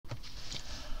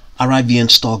RIVN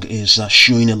stock is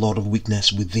showing a lot of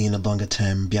weakness within a longer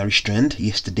term bearish trend.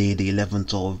 Yesterday, the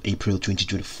 11th of April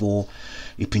 2024,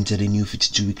 it printed a new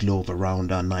 52-week low of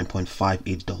around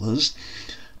 $9.58,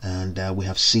 and we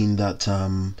have seen that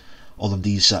all of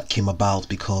these came about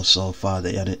because of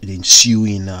the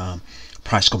ensuing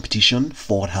price competition.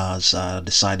 Ford has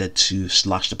decided to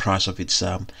slash the price of its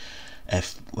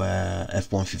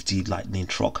F-150 Lightning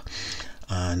truck.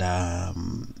 And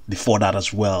before that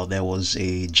as well, there was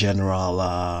a general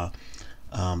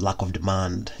lack of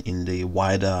demand in the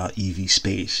wider EV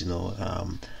space.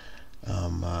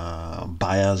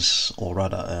 Buyers, or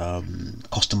rather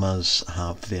customers,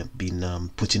 have been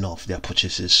putting off their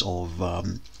purchases of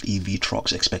EV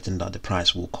trucks, expecting that the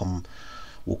price will come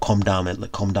down a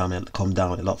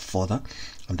lot further,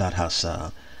 and that has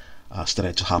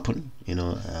started to happen, and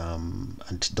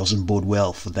it doesn't bode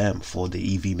well for them, for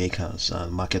the EV makers.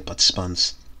 Market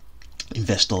participants,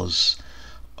 investors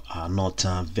are not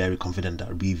very confident that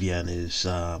Rivian is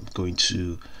going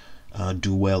to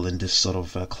do well in this sort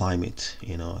of climate.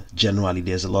 Generally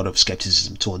there's a lot of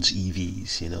skepticism towards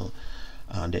EVs,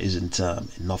 and there isn't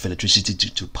enough electricity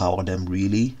to power them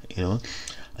really,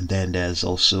 and then there's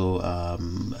also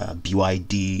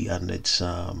BYD and its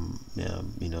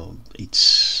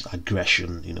its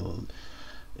aggression,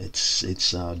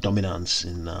 its dominance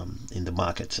in the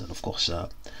market, and of course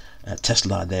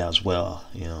Tesla there as well,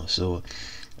 so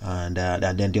and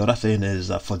then the other thing is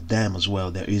that for them as well,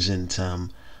 there isn't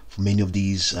for many of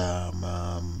these EV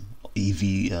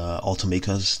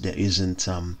automakers, there isn't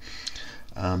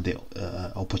the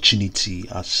opportunity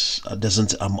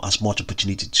doesn't as much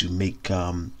opportunity to make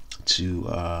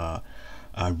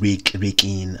rake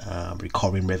in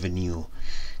recurring revenue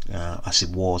as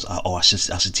it was, or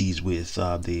as it is with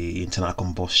the internal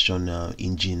combustion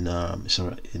engine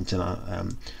internal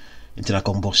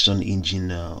combustion engine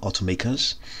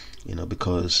automakers,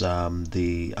 because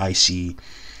the IC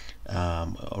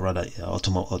or rather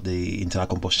the internal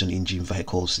combustion engine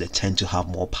vehicles, they tend to have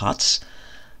more parts,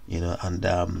 and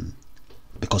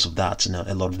because of that,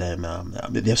 a lot of them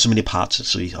they have so many parts,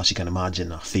 so as you can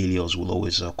imagine, failures will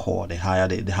always occur. The higher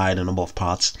the number of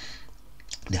parts,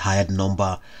 the higher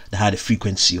the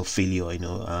frequency of failure.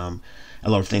 A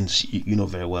lot of things you know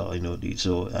very well,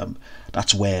 so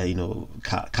that's where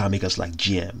car makers like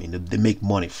GM, they make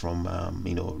money from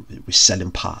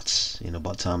reselling parts,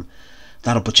 but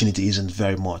that opportunity isn't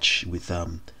very much with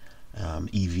EV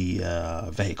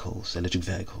vehicles, electric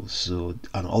vehicles. So,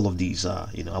 and all of these are,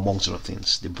 amongst other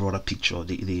things, the broader picture,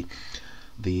 the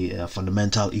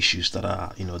fundamental issues that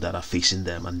are facing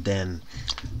them. And then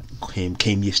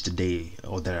came yesterday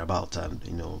or thereabout, and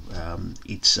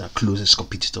its closest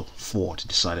competitor, Ford,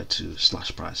 decided to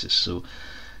slash prices. So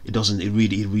it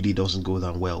really doesn't go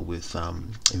down well with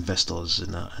investors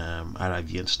in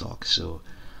RIVN stock. So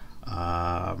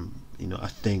I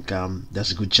think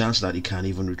there's a good chance that it can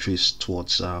even retrace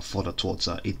towards further towards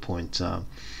 $8.29,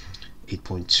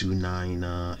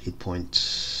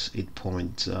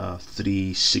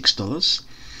 $8.36.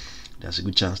 There's a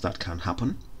good chance that can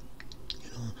happen.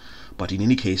 But in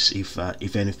any case, if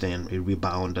anything, a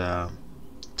rebound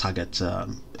target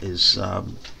is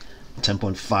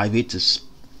 10.58 is,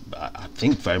 I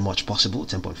think, very much possible.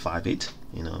 10.58,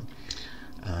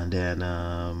 and then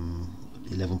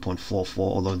 11.44.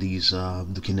 all of these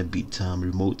looking a bit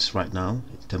remote right now.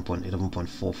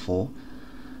 11.44,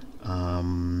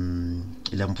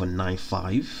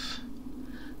 11.95,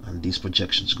 and these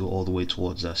projections go all the way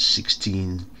towards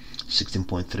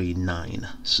 16.39.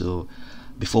 So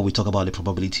before we talk about the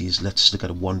probabilities, let's look at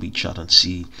a 1 week chart and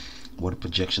see what the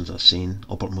projections are saying.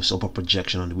 Most upper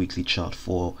projection on the weekly chart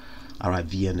for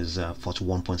RIVN is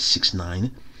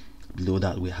 41.69. Below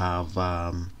that we have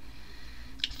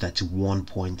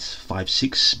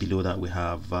 31.56. below that we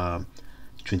have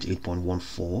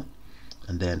 28.14,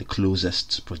 and then the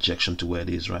closest projection to where it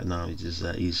is right now is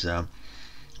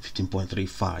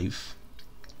 15.35,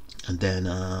 and then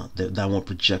the downward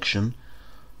projection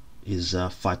is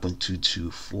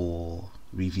 5.22 for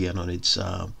Rivian on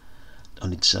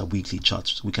its weekly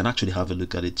chart. We can actually have a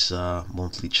look at its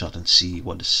monthly chart and see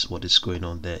what is going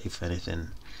on there, if anything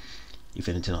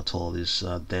at all is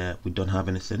there. We don't have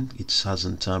anything. It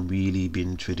hasn't really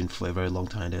been trading for a very long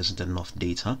time. There isn't enough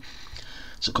data.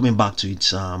 So coming back to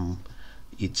its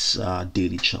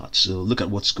daily chart, so look at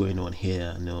what's going on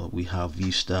here. We have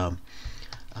used we've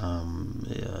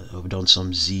done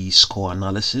some Z-score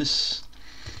analysis,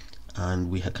 and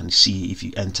we can see if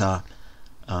you enter,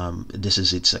 this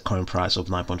is its current price of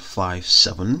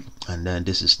 9.57, and then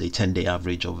this is the 10-day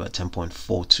average of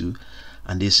 10.42,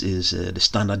 and this is the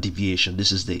standard deviation.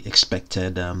 This is the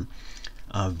expected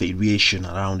variation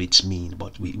around its mean,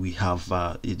 but we have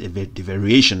the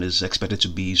variation is expected to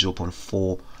be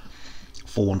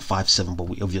 0.4157,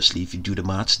 but obviously if you do the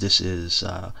maths, this is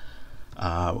the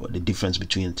difference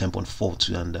between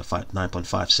 10.42 and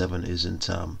 9.57 isn't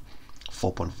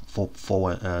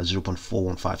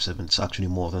 0.4157. It's actually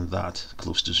more than that,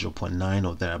 close to 0.9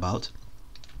 or thereabout,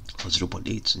 or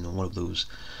 0.8, one of those.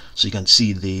 So you can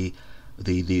see the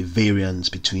variance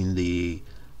between the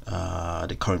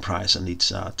current price and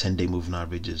its 10-day moving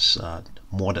average is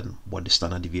more than what the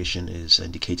standard deviation is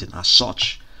indicating. As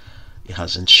such, it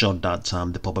has ensured that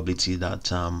the probability that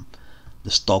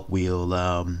the stock will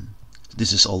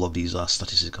this is all of these are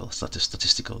statistical.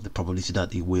 The probability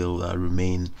that it will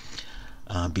remain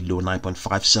below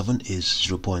 9.57 is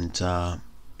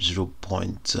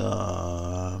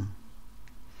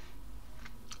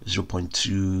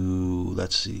 0.2.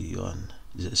 Let's see,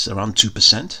 it's around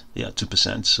 2%. Yeah,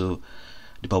 2%. So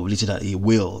the probability that it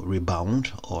will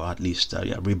rebound, or at least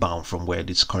rebound from where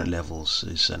its current levels,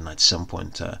 is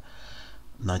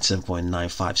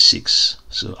 97.956.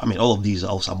 So I mean, all of these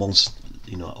are also amongst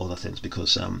other things,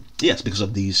 because yes, because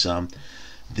of these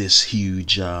this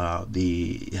huge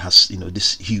it has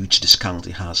this huge discount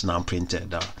it has now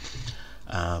printed to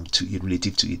it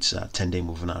relative to its 10-day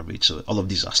moving average. So all of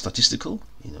these are statistical.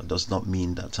 Does not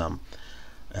mean that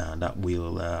that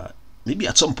will maybe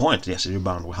at some point, yes, a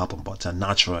rebound will happen, but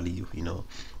naturally,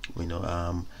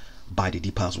 buy the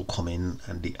dippers will come in,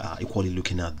 and they are equally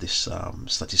looking at this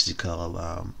statistical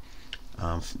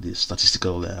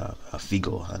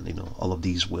figure, and all of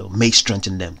these may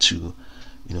strengthen them to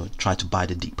try to buy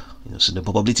the dip. So the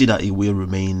probability that it will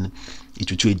remain, it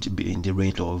will trade in the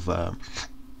range of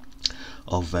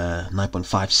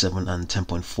 9.57 and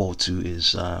 10.42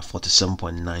 is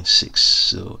 47.96.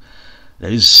 So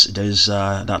there is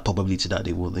that probability that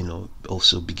they will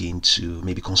also begin to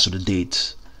maybe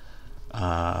consolidate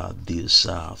these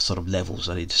sort of levels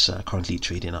that it's currently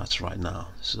trading at right now.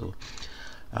 So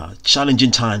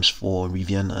challenging times for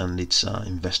Rivian and its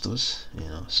investors.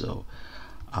 So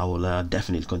I will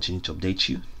definitely continue to update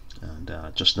you, and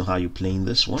just know how you're playing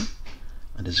this one,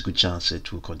 and there's a good chance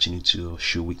it will continue to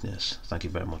show weakness. Thank you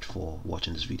very much for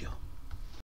watching this video.